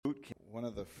one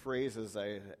of the phrases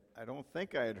I don't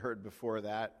think I had heard before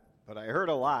that, but I heard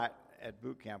a lot at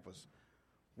boot camp was,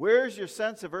 "Where's your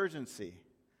sense of urgency?"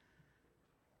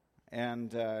 And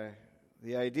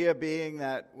the idea being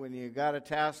that when you got a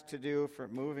task to do for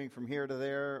moving from here to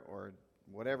there or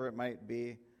whatever it might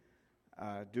be,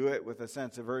 do it with a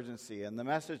sense of urgency. And the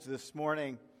message this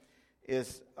morning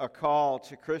is a call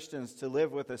to Christians to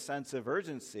live with a sense of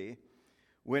urgency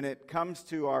when it comes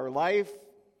to our life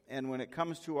and when it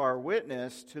comes to our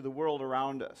witness to the world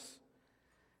around us.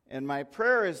 And my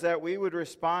prayer is that we would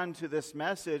respond to this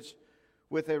message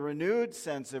with a renewed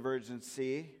sense of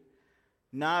urgency,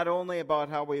 not only about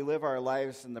how we live our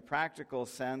lives in the practical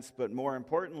sense, but more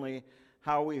importantly,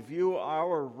 how we view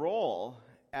our role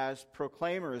as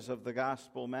proclaimers of the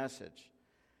gospel message.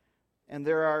 And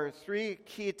there are three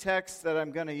key texts that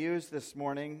I'm going to use this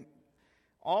morning.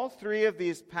 All three of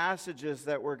these passages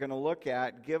that we're going to look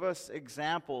at give us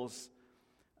examples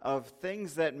of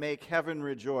things that make heaven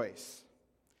rejoice.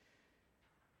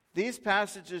 These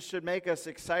passages should make us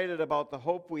excited about the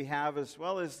hope we have, as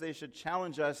well as they should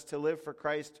challenge us to live for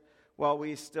Christ while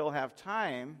we still have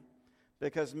time,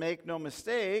 because make no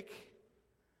mistake,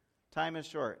 time is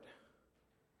short.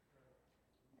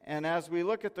 And as we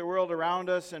look at the world around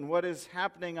us and what is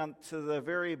happening to the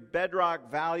very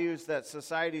bedrock values that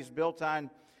society is built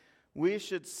on, we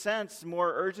should sense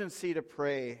more urgency to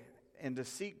pray and to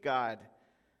seek God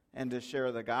and to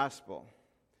share the gospel.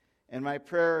 And my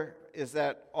prayer is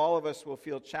that all of us will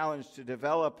feel challenged to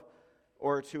develop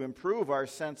or to improve our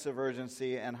sense of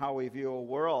urgency and how we view a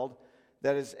world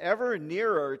that is ever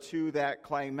nearer to that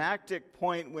climactic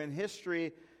point when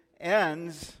history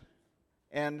ends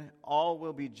and all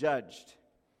will be judged.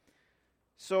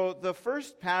 So the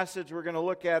first passage we're going to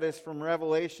look at is from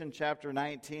Revelation chapter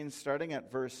 19, starting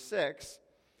at verse 6.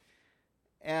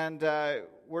 And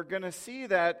we're going to see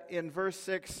that in verse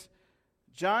 6,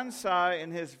 John saw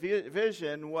in his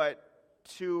vision what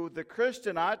to the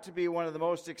Christian ought to be one of the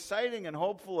most exciting and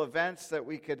hopeful events that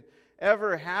we could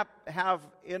ever have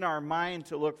in our mind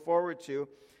to look forward to.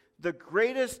 The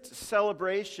greatest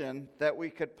celebration that we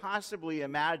could possibly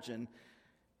imagine,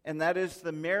 and that is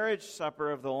the marriage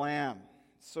supper of the Lamb.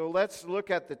 So let's look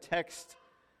at the text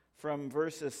from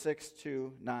verses 6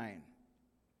 to 9.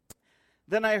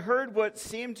 Then I heard what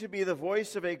seemed to be the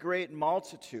voice of a great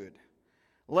multitude,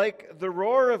 like the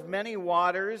roar of many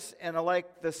waters, and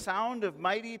like the sound of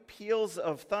mighty peals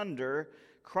of thunder,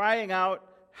 crying out,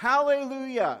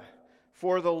 "Hallelujah!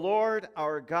 For the Lord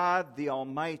our God, the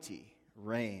Almighty,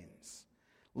 reigns.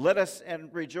 Let us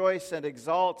rejoice and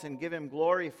exult and give him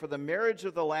glory, for the marriage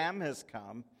of the Lamb has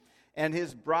come, and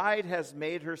his bride has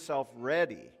made herself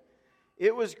ready.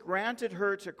 It was granted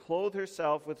her to clothe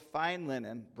herself with fine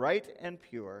linen, bright and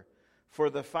pure, for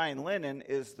the fine linen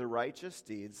is the righteous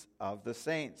deeds of the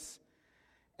saints.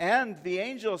 And the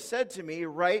angel said to me,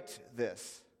 write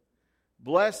this,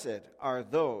 blessed are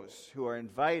those who are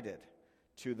invited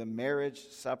to the marriage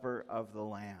supper of the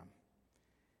Lamb.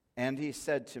 And he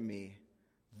said to me,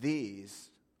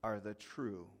 these are the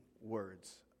true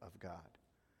words of God."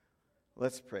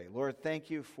 Let's pray. Lord, thank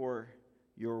you for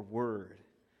your word.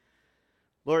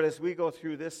 Lord, as we go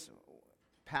through this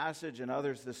passage and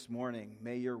others this morning,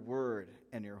 may your word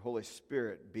and your Holy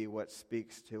Spirit be what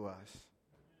speaks to us.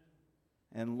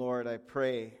 And Lord, I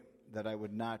pray that I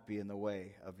would not be in the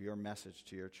way of your message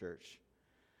to your church.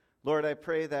 Lord, I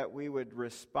pray that we would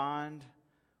respond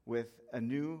with a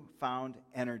newfound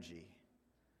energy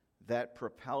that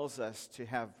propels us to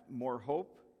have more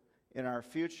hope in our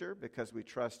future because we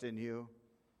trust in you,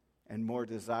 and more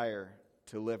desire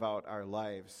to live out our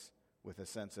lives with a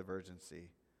sense of urgency.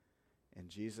 In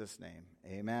Jesus' name,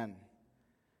 amen.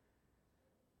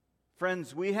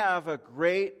 Friends, we have a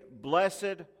great,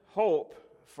 blessed hope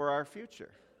for our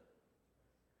future.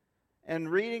 And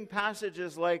reading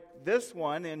passages like this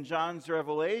one in John's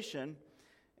Revelation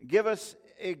give us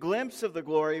a glimpse of the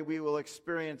glory we will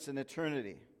experience in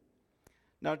eternity.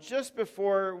 Now, just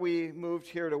before we moved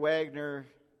here to Wagner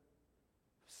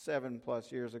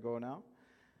 7+ years ago now,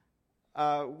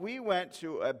 we went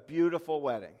to a beautiful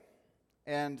wedding.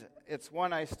 And it's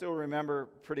one I still remember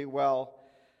pretty well.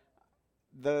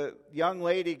 The young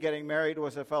lady getting married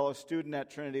was a fellow student at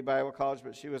Trinity Bible College,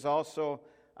 but she was also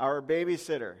our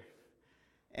babysitter.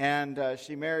 And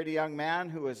she married a young man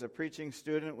who was a preaching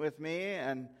student with me,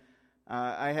 and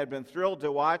I had been thrilled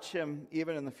to watch him,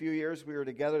 even in the few years we were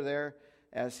together there,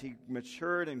 as he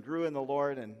matured and grew in the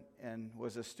Lord and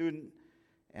was a student,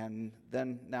 and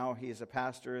then now he's a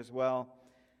pastor as well.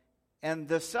 And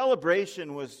the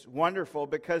celebration was wonderful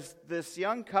because this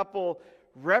young couple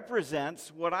represents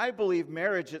what I believe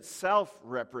marriage itself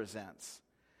represents.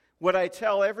 what I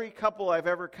tell every couple I've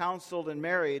ever counseled and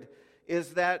married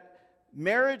is that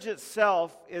marriage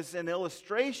itself is an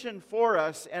illustration for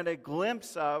us and a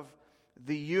glimpse of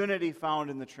the unity found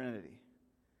in the Trinity.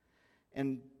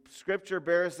 And Scripture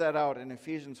bears that out in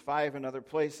Ephesians 5 and other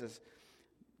places.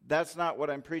 That's not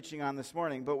what I'm preaching on this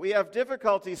morning, but we have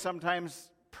difficulty sometimes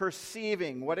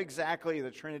perceiving what exactly the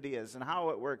Trinity is and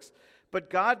how it works. But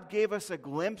God gave us a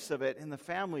glimpse of it in the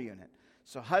family unit.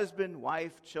 So husband,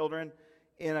 wife, children,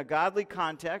 in a godly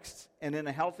context and in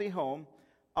a healthy home,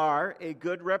 are a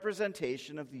good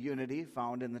representation of the unity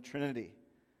found in the Trinity.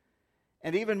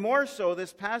 And even more so,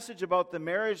 this passage about the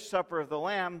marriage supper of the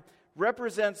Lamb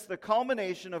represents the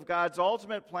culmination of God's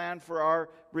ultimate plan for our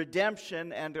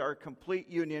redemption and our complete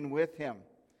union with Him.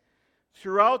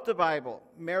 Throughout the Bible,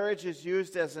 marriage is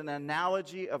used as an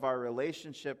analogy of our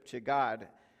relationship to God.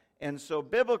 And so,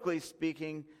 biblically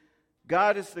speaking,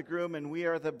 God is the groom and we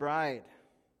are the bride.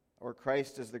 Or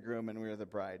Christ is the groom and we are the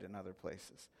bride in other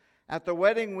places. At the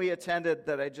wedding we attended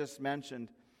that I just mentioned,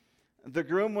 the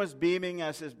groom was beaming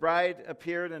as his bride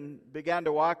appeared and began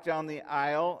to walk down the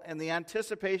aisle, and the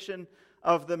anticipation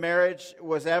of the marriage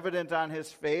was evident on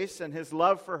his face, and his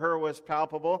love for her was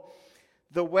palpable.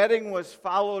 The wedding was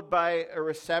followed by a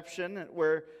reception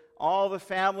where all the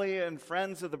family and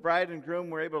friends of the bride and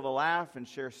groom were able to laugh and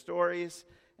share stories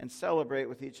and celebrate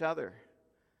with each other.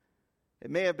 It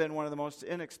may have been one of the most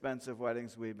inexpensive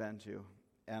weddings we've been to,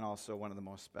 and also one of the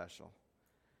most special.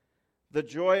 The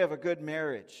joy of a good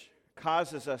marriage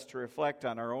causes us to reflect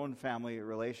on our own family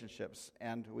relationships,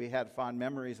 and we had fond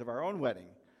memories of our own wedding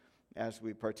as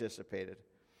we participated.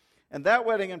 And that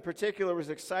wedding in particular was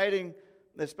exciting,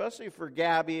 especially for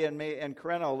Gabby and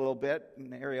Corinna a little bit,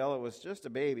 and Ariella was just a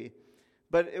baby.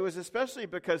 But it was especially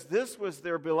because this was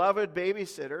their beloved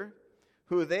babysitter,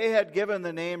 who they had given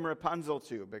the name Rapunzel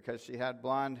to because she had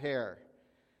blonde hair.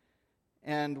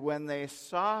 And when they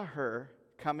saw her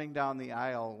coming down the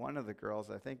aisle, one of the girls,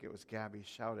 I think it was Gabby,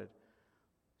 shouted,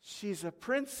 "She's a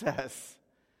princess."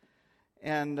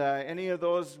 And any of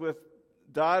those with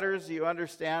daughters, you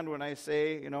understand when I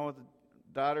say, the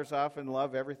daughters often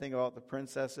love everything about the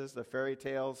princesses, the fairy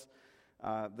tales.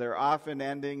 They're often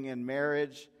ending in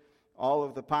marriage. All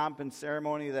of the pomp and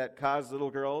ceremony that caused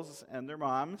little girls and their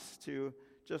moms to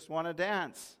just want to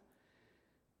dance.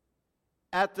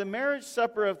 At the marriage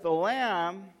supper of the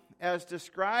Lamb, as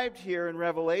described here in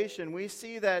Revelation, we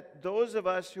see that those of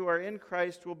us who are in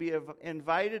Christ will be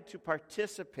invited to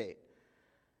participate,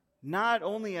 not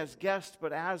only as guests,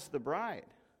 but as the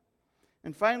bride.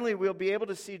 And finally, we'll be able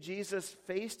to see Jesus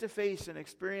face to face and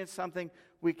experience something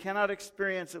we cannot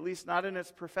experience, at least not in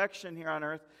its perfection here on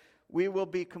earth. We will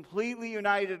be completely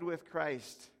united with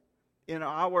Christ in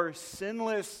our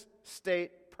sinless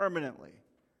state permanently.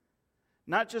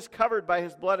 Not just covered by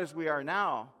His blood as we are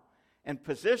now, and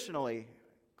positionally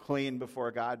clean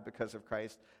before God because of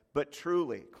Christ, but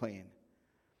truly clean.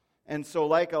 And so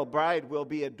like a bride, we'll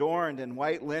be adorned in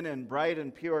white linen, bright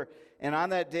and pure. And on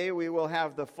that day, we will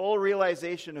have the full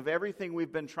realization of everything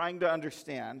we've been trying to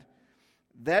understand.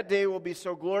 That day will be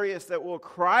so glorious that we'll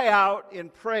cry out in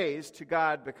praise to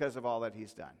God because of all that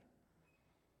He's done.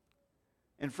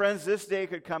 And friends, this day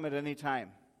could come at any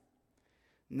time.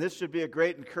 And this should be a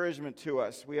great encouragement to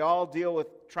us. We all deal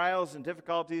with trials and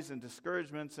difficulties and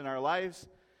discouragements in our lives.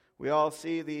 We all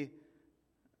see the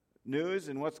news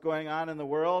and what's going on in the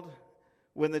world.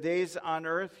 When the days on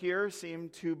earth here seem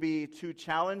to be too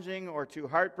challenging or too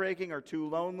heartbreaking or too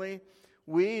lonely,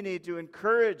 we need to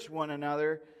encourage one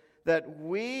another that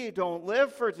we don't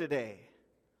live for today.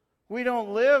 We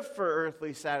don't live for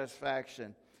earthly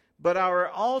satisfaction, but our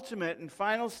ultimate and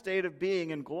final state of being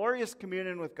in glorious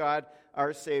communion with God,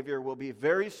 our Savior, will be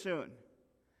very soon.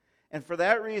 And for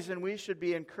that reason, we should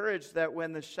be encouraged that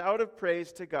when the shout of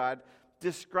praise to God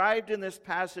described in this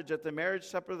passage at the marriage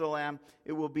supper of the Lamb,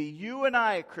 it will be you and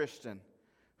I, Christian,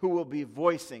 who will be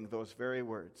voicing those very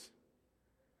words.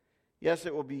 Yes,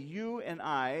 it will be you and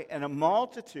I and a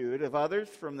multitude of others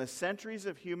from the centuries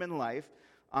of human life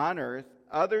on earth,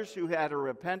 others who had a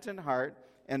repentant heart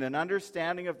and an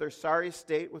understanding of their sorry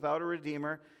state without a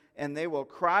Redeemer, and they will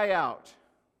cry out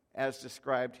as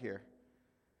described here.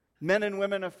 Men and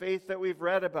women of faith that we've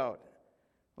read about,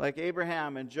 like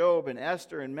Abraham and Job and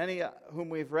Esther and many whom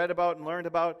we've read about and learned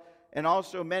about, and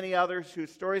also many others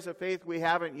whose stories of faith we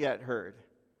haven't yet heard,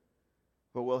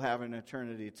 but we'll have an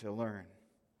eternity to learn.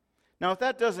 Now, if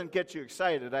that doesn't get you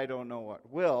excited, I don't know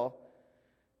what will.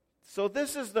 So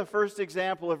this is the first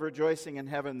example of rejoicing in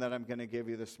heaven that I'm going to give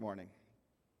you this morning.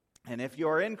 And if you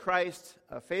are in Christ,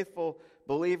 a faithful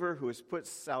believer who has put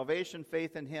salvation,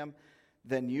 faith in Him,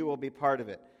 then you will be part of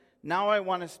it. Now I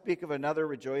want to speak of another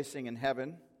rejoicing in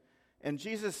heaven, And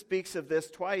Jesus speaks of this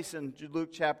twice in Luke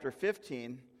chapter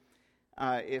 15.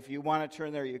 If you want to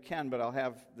turn there, you can, but I'll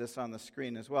have this on the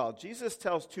screen as well. Jesus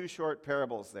tells two short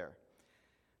parables there.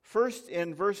 First,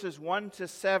 in verses 1 to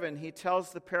 7, he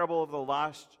tells the parable of the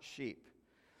lost sheep,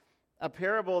 a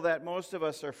parable that most of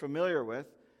us are familiar with.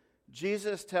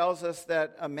 Jesus tells us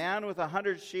that a man with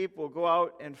 100 sheep will go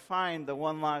out and find the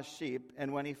one lost sheep,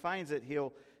 and when he finds it,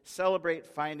 he'll celebrate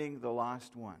finding the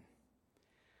lost one.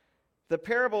 The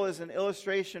parable is an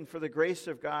illustration for the grace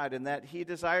of God in that he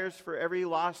desires for every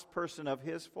lost person of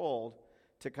his fold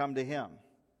to come to him.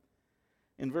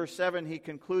 In verse 7, he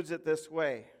concludes it this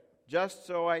way: "Just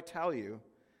so I tell you,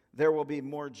 there will be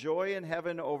more joy in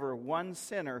heaven over one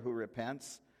sinner who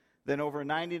repents than over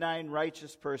 99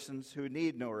 righteous persons who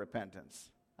need no repentance."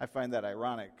 I find that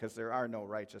ironic because there are no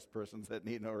righteous persons that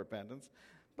need no repentance.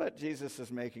 But Jesus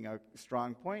is making a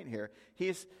strong point here.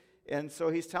 And so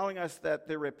he's telling us that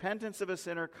the repentance of a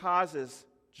sinner causes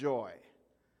joy.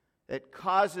 It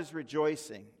causes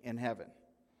rejoicing in heaven.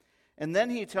 And then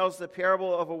he tells the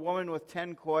parable of a woman with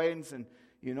 10 coins, and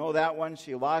you know that one.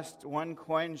 She lost one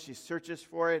coin. She searches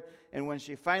for it. And when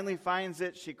she finally finds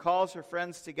it, she calls her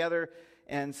friends together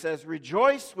and says,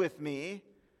 "Rejoice with me,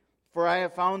 for I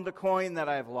have found the coin that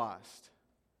I have lost."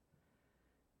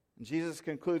 And Jesus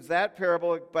concludes that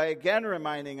parable by again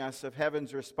reminding us of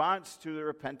heaven's response to the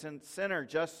repentant sinner.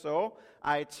 "Just so,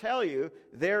 I tell you,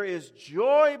 there is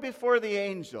joy before the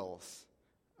angels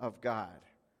of God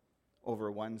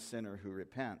over one sinner who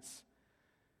repents."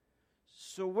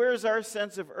 So where's our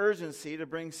sense of urgency to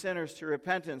bring sinners to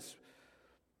repentance?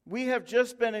 We have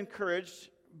just been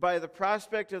encouraged by the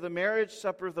prospect of the marriage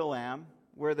supper of the Lamb,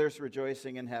 where there's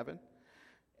rejoicing in heaven,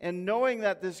 and knowing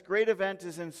that this great event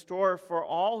is in store for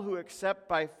all who accept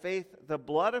by faith the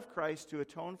blood of Christ to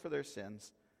atone for their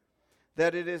sins,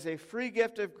 that it is a free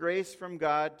gift of grace from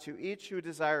God to each who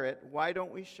desire it, why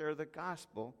don't we share the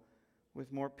gospel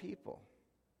with more people?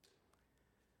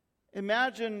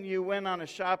 Imagine you went on a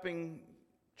shopping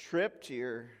trip to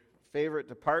your favorite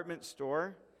department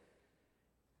store,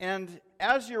 and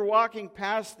as you're walking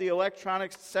past the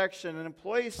electronics section, an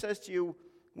employee says to you,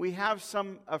 "We have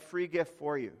a free gift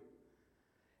for you.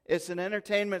 It's an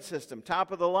entertainment system,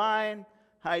 top of the line,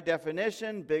 high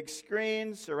definition, big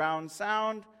screen, surround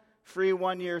sound, free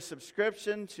 1-year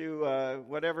subscription to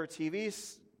whatever TV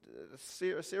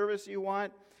service you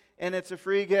want, and it's a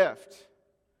free gift."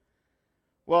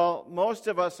 Well, most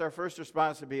of us, our first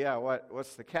response would be, "Yeah,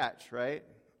 what's the catch, right?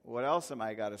 What else am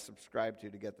I got to subscribe to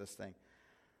get this thing?"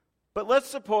 But let's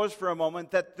suppose for a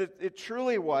moment that it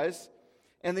truly was,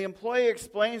 and the employee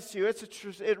explains to you,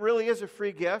 it really is a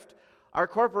free gift. Our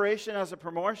corporation has a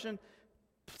promotion,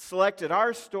 selected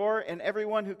our store, and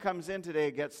everyone who comes in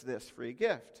today gets this free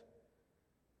gift.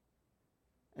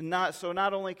 And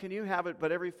not only can you have it,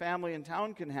 but every family in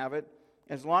town can have it,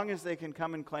 as long as they can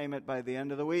come and claim it by the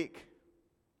end of the week.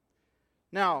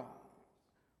 Now,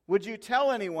 would you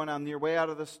tell anyone on your way out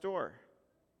of the store?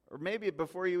 Or maybe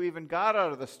before you even got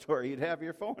out of the store, you'd have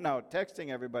your phone out, texting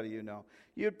everybody you know.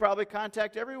 You'd probably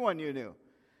contact everyone you knew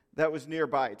that was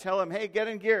nearby. Tell them, "Hey, get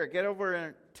in gear. Get over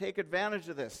and take advantage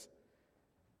of this."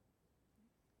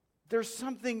 There's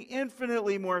something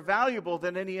infinitely more valuable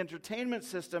than any entertainment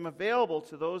system available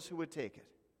to those who would take it.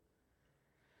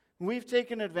 We've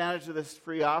taken advantage of this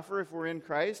free offer if we're in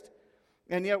Christ,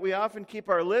 and yet we often keep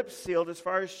our lips sealed as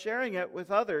far as sharing it with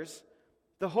others,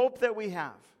 the hope that we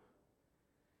have.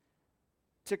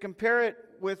 To compare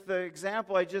it with the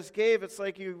example I just gave, it's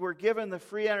like you were given the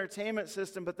free entertainment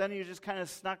system, but then you just kind of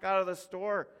snuck out of the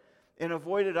store and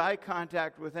avoided eye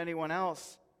contact with anyone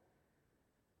else.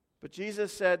 But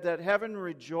Jesus said that heaven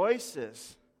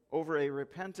rejoices over a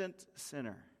repentant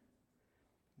sinner.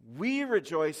 We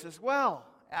rejoice as well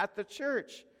at the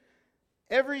church.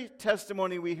 Every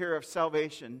testimony we hear of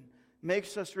salvation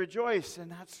makes us rejoice,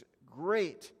 and that's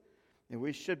great. And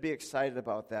we should be excited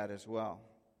about that as well.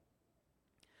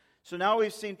 So now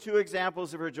we've seen two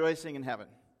examples of rejoicing in heaven.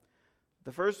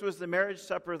 The first was the marriage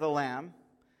supper of the Lamb.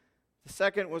 The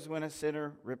second was when a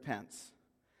sinner repents.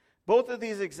 Both of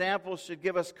these examples should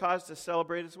give us cause to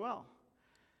celebrate as well.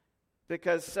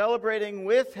 Because celebrating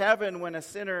with heaven when a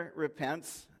sinner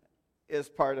repents is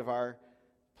part of our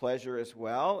pleasure as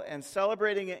well. And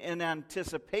celebrating in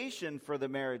anticipation for the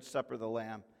marriage supper of the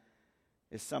Lamb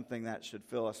is something that should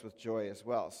fill us with joy as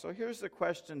well. So here's the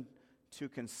question to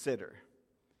consider.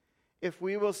 If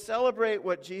we will celebrate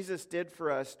what Jesus did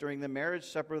for us during the marriage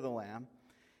supper of the Lamb,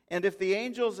 and if the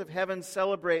angels of heaven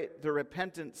celebrate the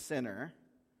repentant sinner,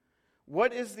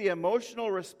 what is the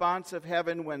emotional response of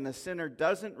heaven when the sinner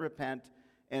doesn't repent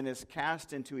and is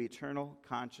cast into eternal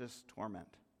conscious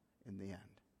torment in the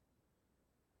end?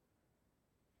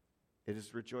 It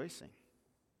is rejoicing.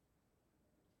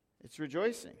 It's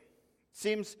rejoicing.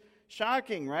 Seems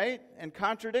shocking, right? And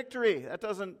contradictory. That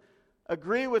doesn't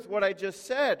agree with what I just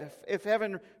said. If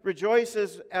heaven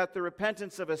rejoices at the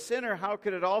repentance of a sinner, how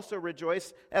could it also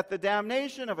rejoice at the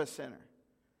damnation of a sinner?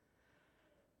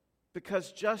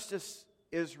 Because justice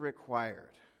is required.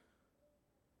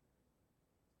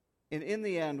 And in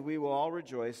the end, we will all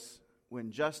rejoice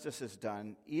when justice is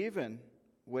done, even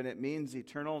when it means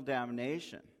eternal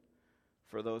damnation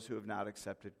for those who have not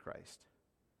accepted Christ.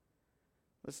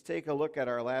 Let's take a look at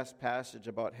our last passage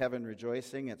about heaven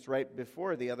rejoicing. It's right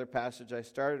before the other passage I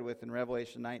started with in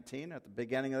Revelation 19 at the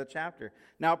beginning of the chapter.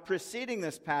 Now, preceding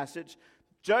this passage,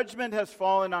 judgment has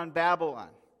fallen on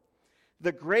Babylon,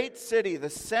 the great city, the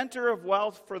center of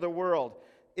wealth for the world.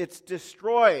 It's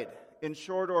destroyed in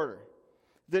short order.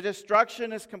 The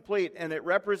destruction is complete, and it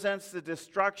represents the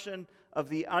destruction of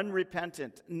the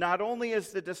unrepentant. Not only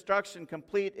is the destruction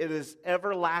complete, it is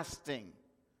everlasting.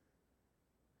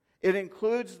 It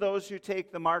includes those who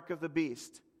take the mark of the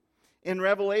beast. In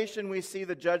Revelation, we see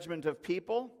the judgment of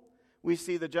people. We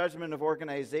see the judgment of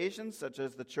organizations, such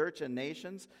as the church and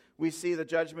nations. We see the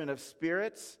judgment of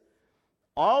spirits,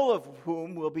 all of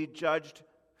whom will be judged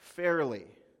fairly.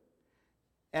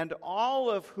 And all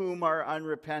of whom are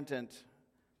unrepentant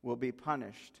will be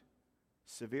punished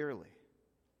severely.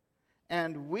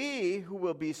 And we who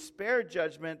will be spared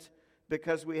judgment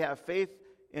because we have faith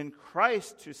in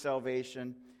Christ to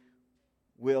salvation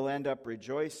will end up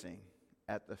rejoicing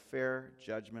at the fair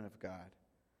judgment of God.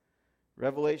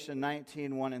 Revelation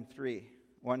 19, 1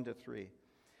 to 3.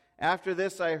 After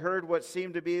this I heard what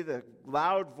seemed to be the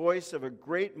loud voice of a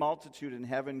great multitude in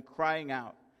heaven crying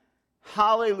out,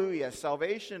 Hallelujah!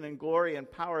 Salvation and glory and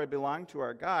power belong to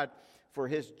our God, for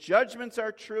his judgments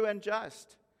are true and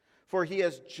just. For he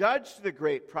has judged the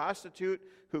great prostitute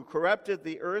who corrupted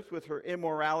the earth with her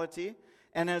immorality,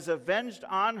 and has avenged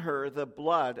on her the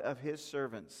blood of his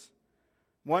servants.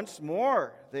 Once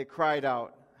more they cried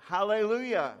out,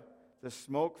 Hallelujah! The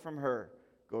smoke from her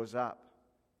goes up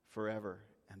forever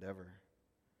and ever.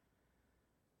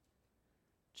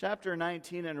 Chapter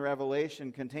 19 in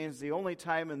Revelation contains the only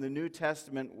time in the New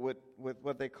Testament with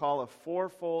what they call a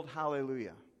fourfold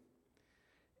hallelujah.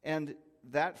 And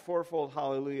that fourfold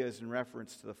hallelujah is in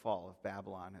reference to the fall of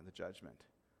Babylon and the judgment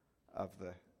of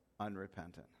the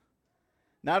unrepentant.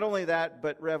 Not only that,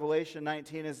 but Revelation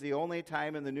 19 is the only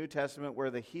time in the New Testament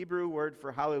where the Hebrew word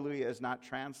for hallelujah is not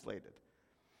translated.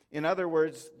 In other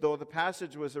words, though the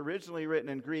passage was originally written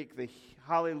in Greek, the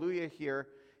hallelujah here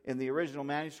in the original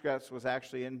manuscripts was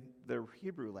actually in the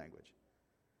Hebrew language.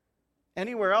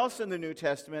 Anywhere else in the New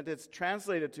Testament, it's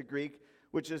translated to Greek,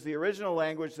 which is the original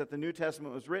language that the New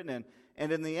Testament was written in.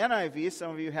 And in the NIV,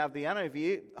 some of you have the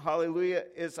NIV, hallelujah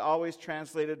is always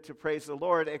translated to praise the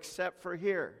Lord, except for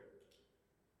here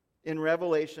in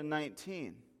Revelation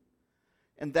 19.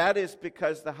 And that is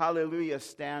because the hallelujah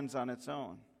stands on its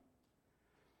own.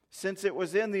 Since it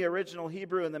was in the original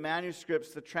Hebrew in the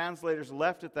manuscripts, the translators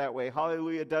left it that way.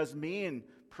 Hallelujah does mean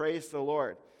praise the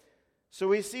Lord. So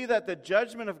we see that the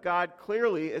judgment of God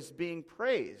clearly is being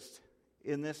praised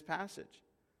in this passage.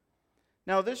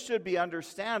 Now, this should be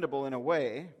understandable in a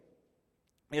way.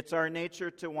 It's our nature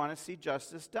to want to see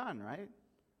justice done, right?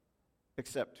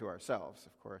 Except to ourselves,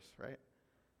 of course, right?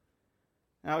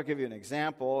 Now, I'll give you an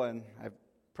example, and I've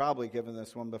probably given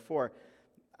this one before.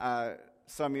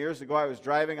 Some years ago, I was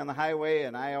driving on the highway,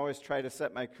 and I always try to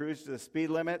set my cruise to the speed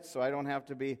limit so I don't have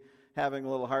to be having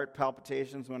little heart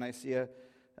palpitations when I see a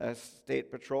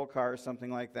state patrol car or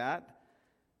something like that,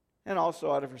 and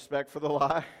also out of respect for the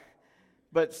law.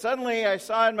 But suddenly, I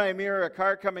saw in my mirror a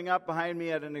car coming up behind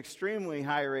me at an extremely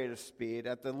high rate of speed.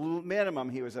 At the minimum,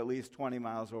 he was at least 20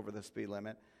 miles over the speed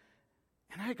limit.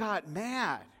 And I got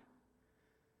mad.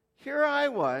 Here I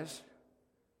was,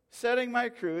 setting my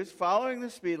cruise, following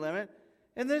the speed limit,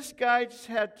 and this guy just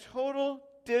had total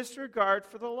disregard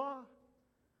for the law.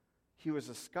 He was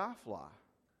a scofflaw.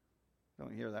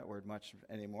 Don't hear that word much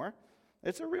anymore.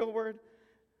 It's a real word.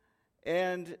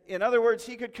 And in other words,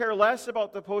 he could care less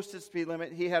about the posted speed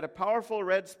limit. He had a powerful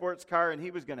red sports car, and he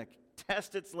was going to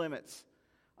test its limits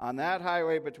on that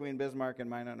highway between Bismarck and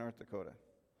Minot, North Dakota.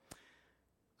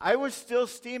 I was still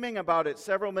steaming about it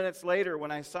several minutes later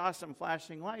when I saw some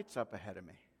flashing lights up ahead of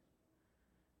me.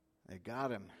 They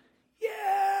got him.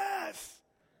 Yes!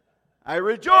 I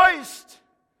rejoiced!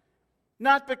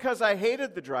 Not because I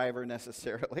hated the driver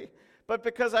necessarily, but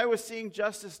because I was seeing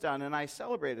justice done, and I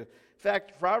celebrated. In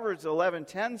fact, Proverbs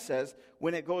 11:10 says,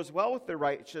 when it goes well with the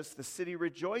righteous, the city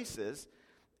rejoices,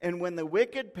 and when the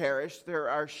wicked perish, there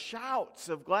are shouts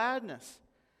of gladness.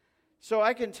 So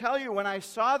I can tell you, when I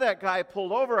saw that guy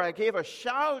pulled over, I gave a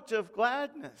shout of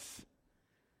gladness.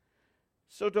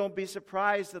 So don't be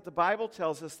surprised that the Bible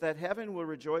tells us that heaven will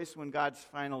rejoice when God's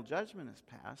final judgment is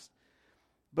passed.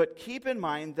 But keep in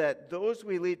mind that those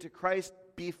we lead to Christ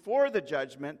before the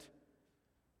judgment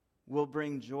will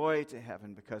bring joy to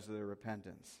heaven because of their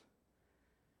repentance.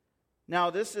 Now,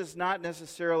 this is not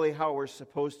necessarily how we're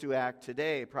supposed to act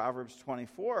today. Proverbs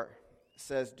 24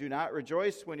 says, "Do not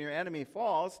rejoice when your enemy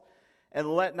falls,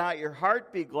 and let not your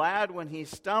heart be glad when he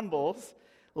stumbles,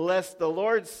 lest the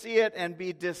Lord see it and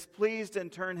be displeased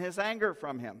and turn his anger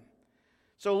from him."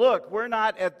 So look, we're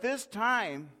not at this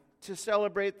time to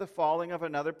celebrate the falling of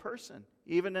another person,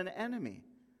 even an enemy.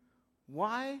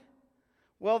 Why?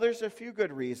 Well, there's a few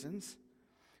good reasons.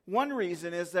 One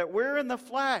reason is that we're in the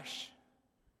flesh.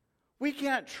 We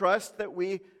can't trust that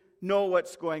we know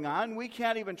what's going on. We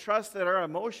can't even trust that our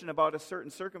emotion about a certain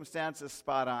circumstance is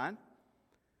spot on.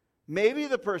 Maybe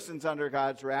the person's under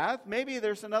God's wrath. Maybe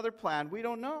there's another plan. We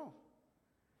don't know.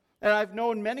 And I've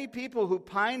known many people who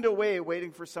pined away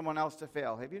waiting for someone else to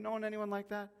fail. Have you known anyone like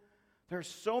that? They're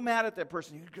so mad at that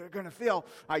person. You're going to fail.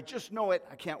 I just know it.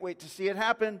 I can't wait to see it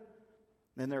happen.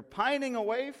 And they're pining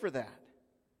away for that.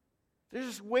 They're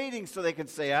just waiting so they can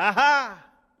say, aha!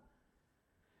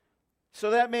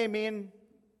 So that may mean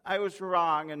I was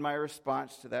wrong in my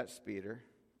response to that speeder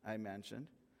I mentioned.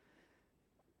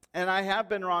 And I have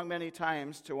been wrong many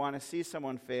times to want to see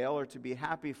someone fail or to be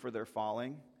happy for their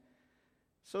falling.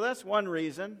 So that's one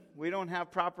reason we don't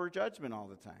have proper judgment all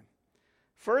the time.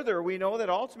 Further, we know that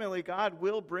ultimately God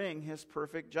will bring his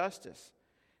perfect justice.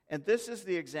 And this is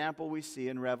the example we see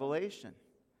in Revelation.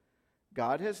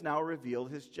 God has now revealed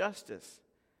his justice.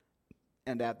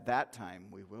 And at that time,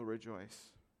 we will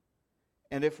rejoice.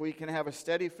 And if we can have a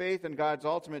steady faith in God's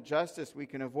ultimate justice, we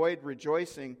can avoid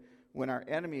rejoicing when our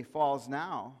enemy falls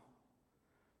now.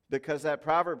 Because that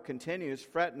proverb continues,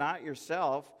 "Fret not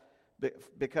yourself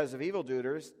because of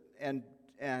evildoers, and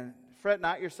fret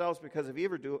not yourselves because of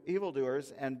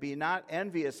evildoers, and be not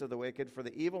envious of the wicked, for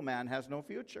the evil man has no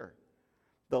future.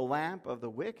 The lamp of the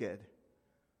wicked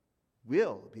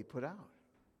will be put out."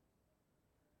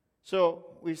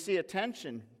 So we see a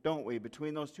tension, don't we,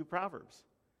 between those two proverbs.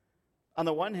 On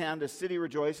the one hand, a city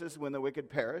rejoices when the wicked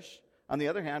perish. On the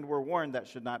other hand, we're warned that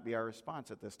should not be our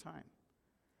response at this time.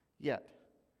 Yet,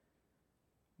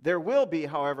 there will be,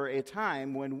 however, a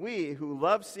time when we, who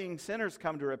love seeing sinners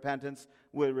come to repentance,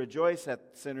 will rejoice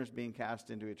at sinners being cast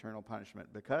into eternal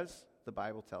punishment, because the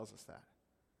Bible tells us that.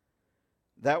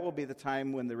 That will be the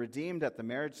time when the redeemed at the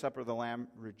marriage supper of the Lamb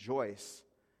rejoice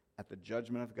at the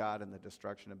judgment of God and the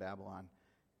destruction of Babylon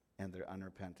and the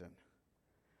unrepentant.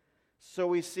 So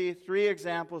we see three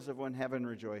examples of when heaven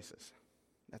rejoices.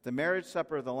 At the marriage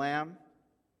supper of the Lamb,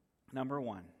 number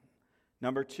one.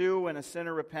 Number two, when a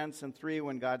sinner repents. And three,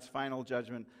 when God's final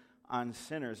judgment on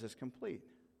sinners is complete.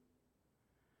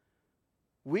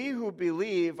 We who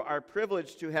believe are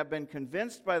privileged to have been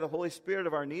convinced by the Holy Spirit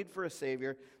of our need for a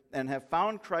Savior and have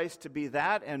found Christ to be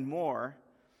that and more.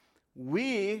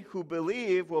 We who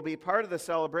believe will be part of the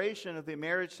celebration of the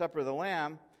marriage supper of the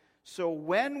Lamb. So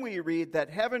when we read that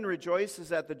heaven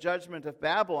rejoices at the judgment of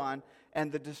Babylon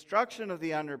and the destruction of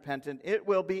the unrepentant, it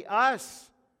will be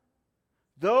us,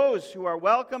 those who are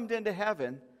welcomed into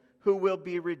heaven, who will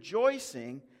be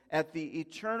rejoicing at the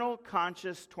eternal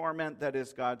conscious torment that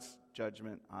is God's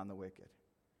judgment on the wicked.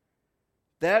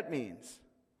 That means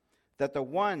that the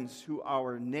ones who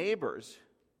our neighbors,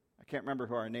 I can't remember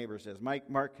who our neighbors is,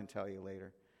 Mark can tell you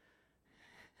later.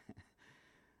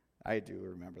 I do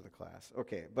remember the class.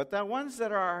 Okay, but the ones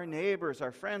that are our neighbors,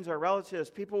 our friends, our relatives,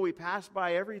 people we pass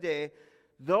by every day,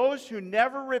 those who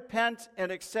never repent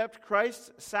and accept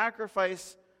Christ's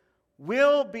sacrifice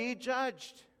will be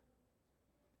judged.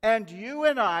 And you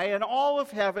and I and all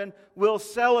of heaven will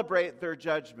celebrate their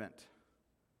judgment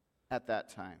at that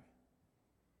time.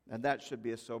 And that should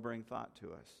be a sobering thought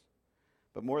to us.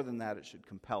 But more than that, it should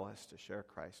compel us to share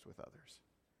Christ with others.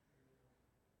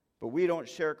 But we don't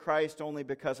share Christ only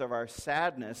because of our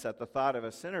sadness at the thought of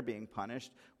a sinner being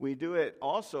punished. We do it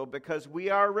also because we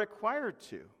are required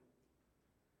to.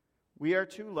 We are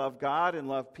to love God and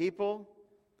love people.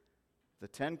 The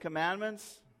 10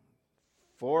 Commandments,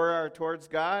 4 are towards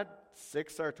God,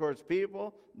 6 are towards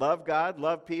people. Love God,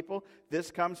 love people.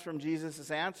 This comes from Jesus'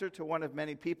 answer to one of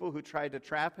many people who tried to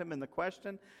trap him in the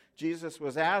question. Jesus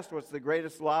was asked, what's the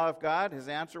greatest law of God? His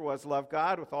answer was, love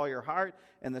God with all your heart.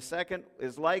 And the second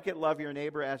is like it, love your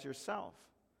neighbor as yourself.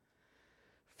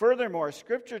 Furthermore,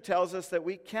 Scripture tells us that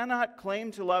we cannot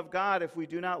claim to love God if we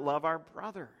do not love our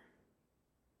brother.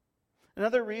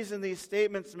 Another reason these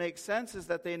statements make sense is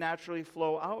that they naturally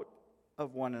flow out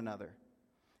of one another.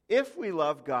 if we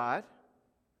love God,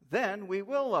 then we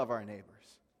will love our neighbors.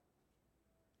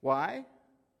 Why?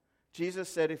 Jesus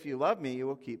said, if you love me, you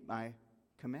will keep my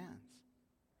commands.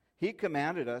 He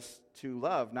commanded us to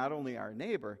love not only our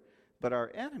neighbor, but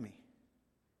our enemy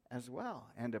as well,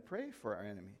 and to pray for our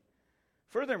enemy.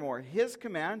 Furthermore, his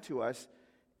command to us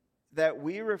that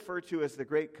we refer to as the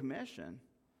Great Commission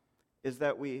is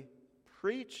that we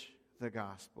preach the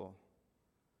gospel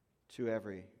to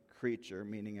every creature,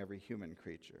 meaning every human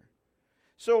creature.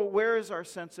 So where is our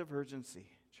sense of urgency,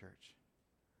 church?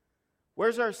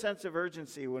 Where's our sense of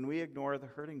urgency when we ignore the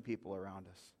hurting people around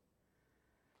us?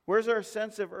 Where's our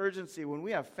sense of urgency when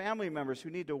we have family members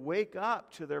who need to wake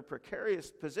up to their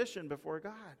precarious position before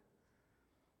God?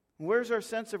 Where's our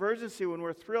sense of urgency when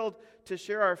we're thrilled to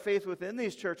share our faith within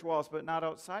these church walls but not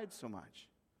outside so much?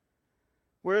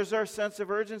 Where's our sense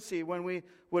of urgency when we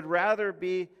would rather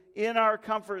be in our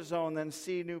comfort zone than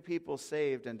see new people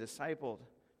saved and discipled?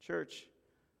 Church,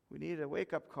 we need a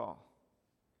wake-up call.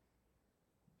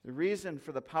 The reason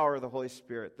for the power of the Holy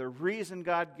Spirit, the reason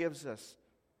God gives us,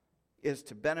 is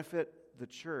to benefit the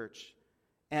church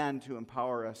and to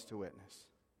empower us to witness.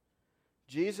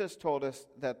 Jesus told us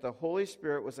that the Holy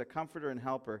Spirit was a comforter and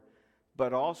helper,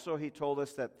 but also he told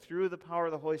us that through the power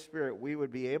of the Holy Spirit, we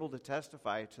would be able to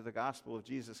testify to the gospel of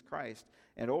Jesus Christ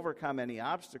and overcome any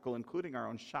obstacle, including our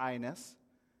own shyness,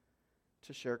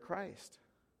 to share Christ.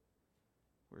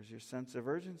 Where's your sense of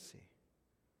urgency?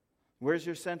 Where's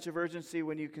your sense of urgency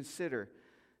when you consider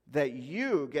that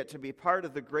you get to be part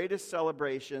of the greatest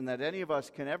celebration that any of us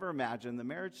can ever imagine, the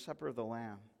marriage supper of the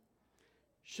Lamb?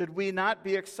 Should we not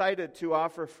be excited to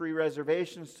offer free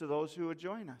reservations to those who would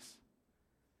join us?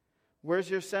 Where's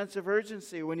your sense of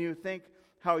urgency when you think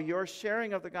how your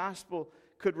sharing of the gospel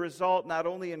could result not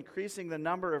only increasing the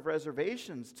number of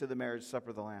reservations to the marriage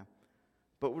supper of the Lamb,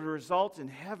 but would result in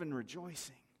heaven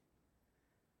rejoicing?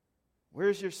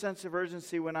 Where's your sense of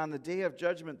urgency when on the day of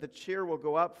judgment the cheer will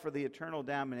go up for the eternal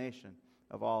damnation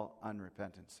of all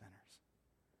unrepentant sinners?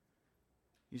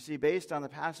 You see, based on the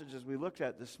passages we looked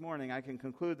at this morning, I can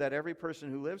conclude that every person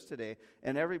who lives today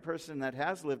and every person that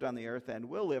has lived on the earth and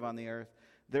will live on the earth,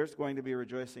 there's going to be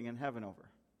rejoicing in heaven over.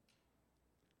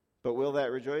 But will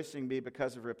that rejoicing be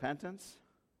because of repentance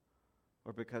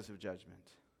or because of judgment?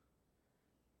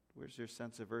 Where's your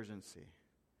sense of urgency?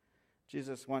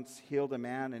 Jesus once healed a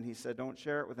man and he said, don't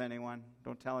share it with anyone.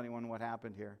 Don't tell anyone what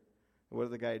happened here. What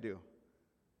did the guy do?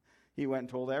 He went and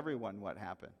told everyone what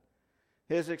happened.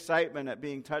 His excitement at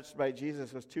being touched by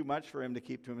Jesus was too much for him to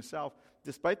keep to himself,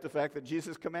 despite the fact that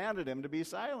Jesus commanded him to be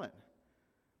silent.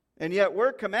 And yet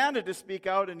we're commanded to speak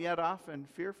out and yet often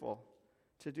fearful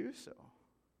to do so.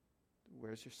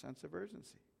 Where's your sense of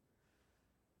urgency?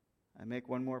 I make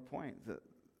one more point.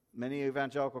 Many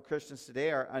evangelical Christians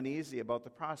today are uneasy about the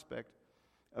prospect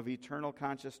of eternal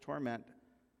conscious torment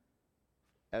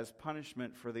as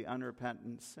punishment for the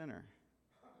unrepentant sinner.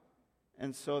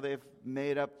 And so they've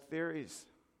made up theories.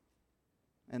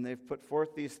 And they've put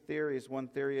forth these theories. One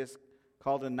theory is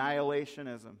called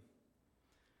annihilationism.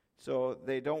 So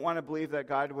they don't want to believe that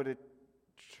God would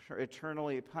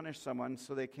eternally punish someone,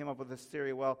 so they came up with this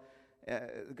theory,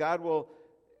 God will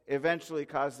eventually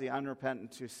cause the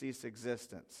unrepentant to cease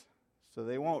existence. So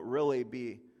they won't really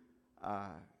be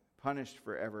punished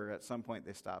forever. At some point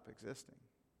they stop existing.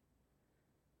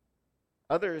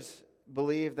 Others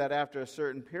believe that after a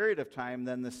certain period of time,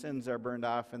 then the sins are burned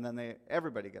off and then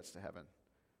everybody gets to heaven.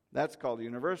 That's called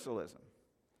universalism.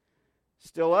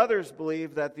 Still others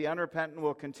believe that the unrepentant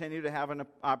will continue to have an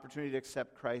opportunity to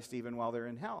accept Christ even while they're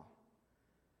in hell.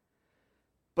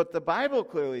 But the Bible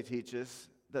clearly teaches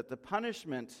that the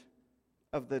punishment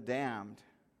of the damned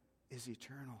is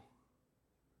eternal.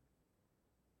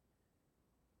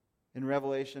 In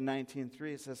Revelation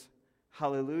 19:3 it says,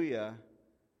 hallelujah,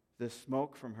 the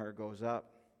smoke from her goes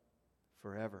up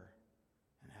forever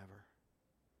and ever.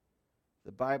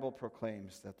 The Bible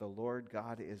proclaims that the Lord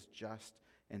God is just,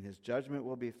 and his judgment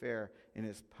will be fair, and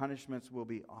his punishments will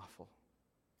be awful.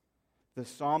 The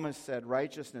psalmist said,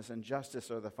 righteousness and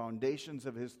justice are the foundations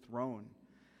of his throne.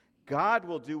 God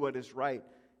will do what is right,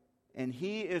 and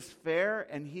he is fair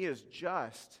and he is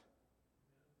just.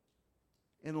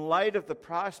 In light of the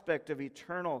prospect of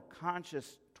eternal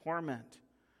conscious torment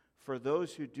for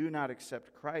those who do not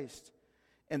accept Christ,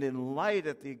 and in light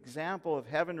of the example of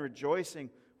heaven rejoicing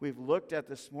we've looked at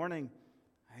this morning,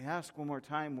 I ask one more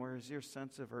time, where is your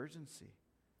sense of urgency?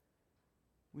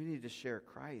 We need to share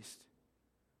Christ.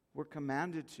 We're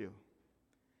commanded to.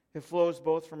 It flows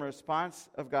both from a response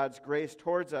of God's grace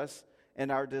towards us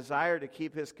and our desire to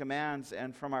keep his commands,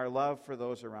 and from our love for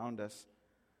those around us.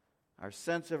 Our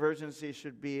sense of urgency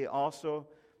should be also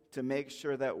to make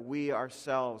sure that we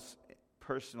ourselves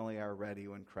personally are ready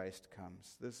when Christ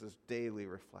comes. This is daily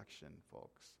reflection,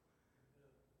 folks.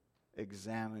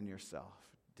 Examine yourself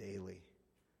daily.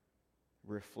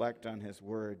 Reflect on His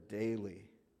Word daily.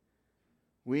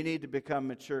 We need to become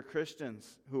mature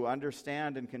Christians who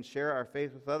understand and can share our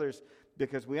faith with others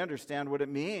because we understand what it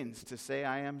means to say,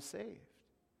 I am saved.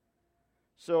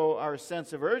 So our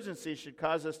sense of urgency should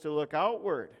cause us to look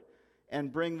outward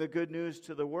and bring the good news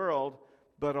to the world,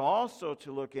 but also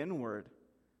to look inward,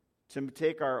 to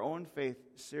take our own faith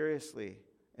seriously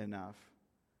enough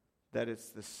that it's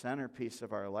the centerpiece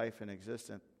of our life in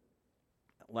existence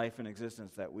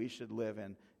that we should live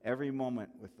in every moment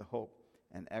with the hope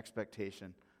and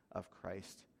expectation of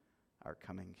Christ, our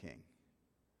coming King.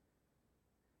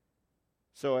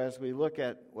 So as we look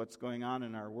at what's going on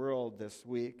in our world this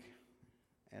week,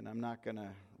 and I'm not going to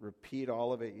repeat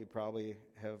all of it, you probably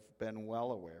have been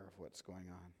well aware of what's going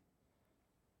on.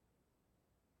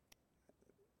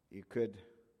 You could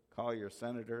call your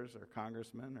senators or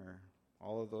congressmen or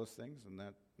all of those things, and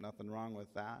nothing wrong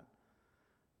with that.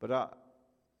 But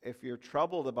if you're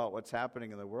troubled about what's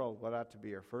happening in the world, what ought to be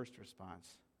your first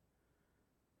response?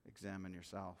 Examine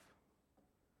yourself.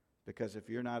 Because if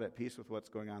you're not at peace with what's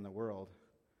going on in the world,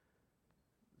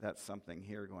 that's something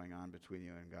here going on between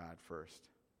you and God first.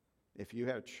 If you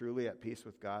are truly at peace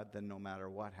with God, then no matter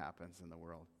what happens in the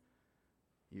world,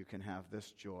 you can have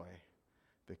this joy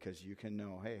because you can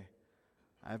know, hey,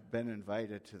 I've been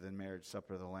invited to the marriage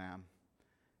supper of the Lamb,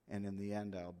 and in the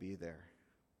end, I'll be there.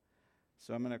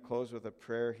 So I'm going to close with a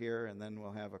prayer here, and then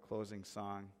we'll have a closing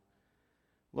song.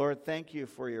 Lord, thank you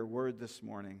for your word this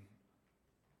morning.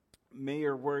 May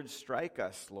your word strike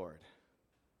us, Lord.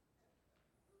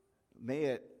 May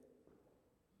it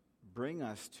bring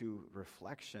us to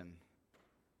reflection.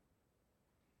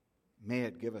 May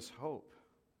it give us hope.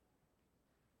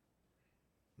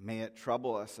 May it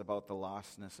trouble us about the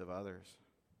lostness of others.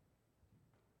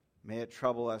 May it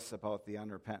trouble us about the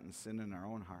unrepentant sin in our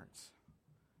own hearts.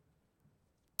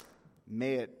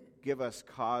 May it give us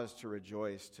cause to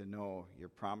rejoice, to know your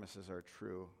promises are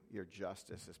true, your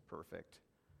justice is perfect,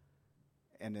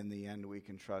 and in the end we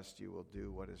can trust you will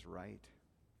do what is right.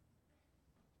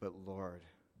 But Lord,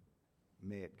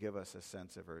 may it give us a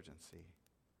sense of urgency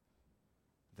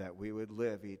that we would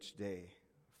live each day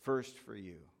first for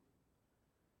you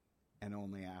and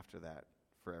only after that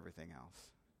for everything else.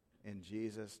 In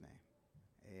Jesus'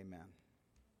 name, amen.